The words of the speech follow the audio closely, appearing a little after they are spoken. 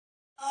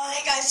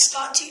guys,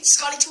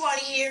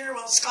 Scotty2Arty here.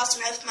 Well, Scott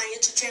Smith, my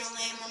YouTube channel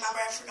name. Remember,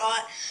 I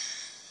forgot.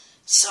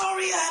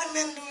 Sorry, I haven't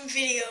been doing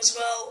videos.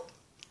 Well,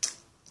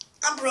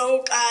 I'm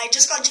broke. I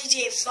just got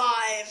GTA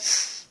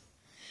 5,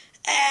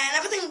 and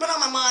everything's been on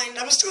my mind.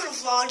 I was doing a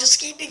vlog just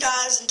to keep you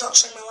guys in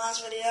touch like my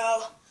last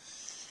video.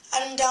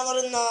 I've been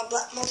downloading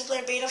the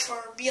multiplayer beta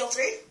for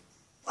BL3,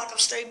 Black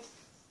Ops 3.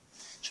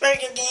 It's a very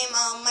good game.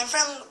 My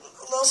friend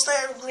Lil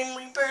Slayer, Green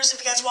Reapers, if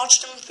you guys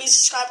watched him, please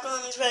subscribe to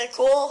him. He's very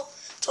cool.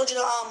 Told you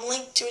to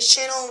link to his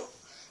channel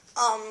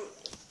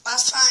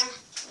last time,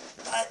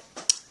 but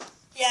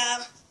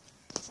yeah.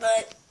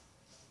 But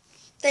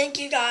thank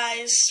you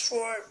guys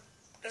for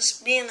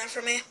just being there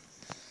for me.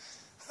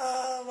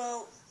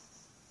 Well,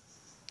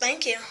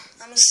 thank you.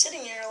 I'm just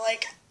sitting here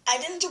like I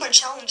didn't do my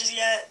challenges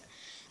yet.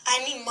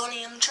 I need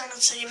money. I'm trying to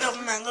save up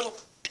my little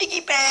piggy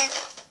bank.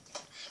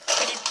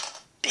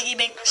 Piggy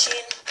bank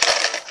machine.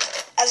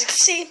 As you can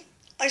see,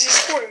 I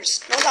just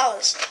quarters, no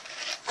dollars.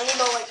 I need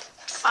about like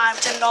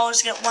 $5, $10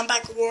 to get one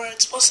pack of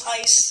rewards plus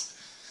ice.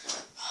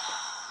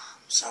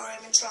 Sorry,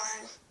 I've been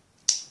trying.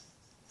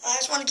 I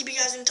just want to keep you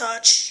guys in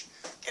touch.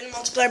 Getting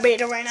multiplayer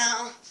beta right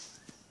now.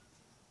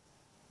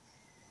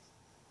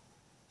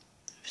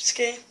 It's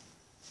okay.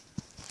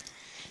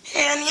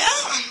 And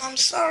yeah, I'm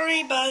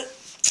sorry, but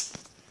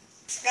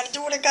I gotta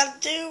do what I gotta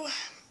do.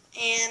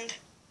 And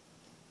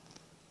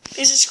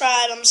please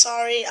subscribe. I'm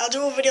sorry. I'll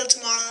do a video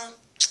tomorrow.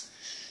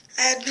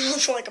 I had been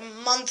for like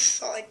a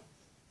month, or like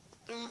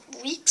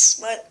weeks,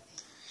 but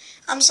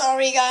I'm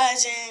sorry,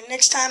 guys. And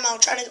next time I'll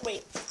try to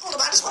wait. Hold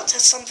on, I just want to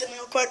test something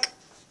real quick.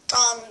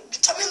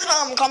 Tell me in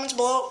the comments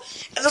below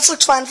if this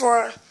looks fine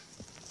for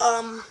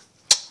what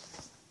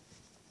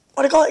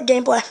do you call it?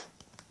 Gameplay.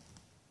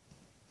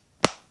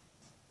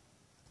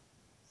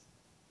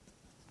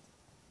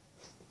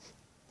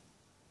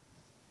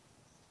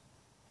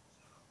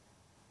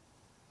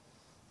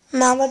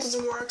 Now that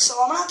doesn't work,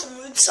 so I'm gonna have to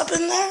move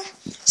something there.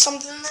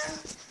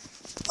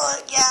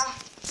 But yeah.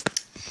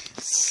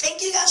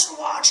 Thank you guys for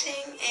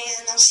watching,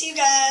 and I'll see you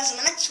guys in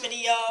the next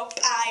video.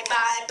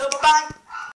 Bye.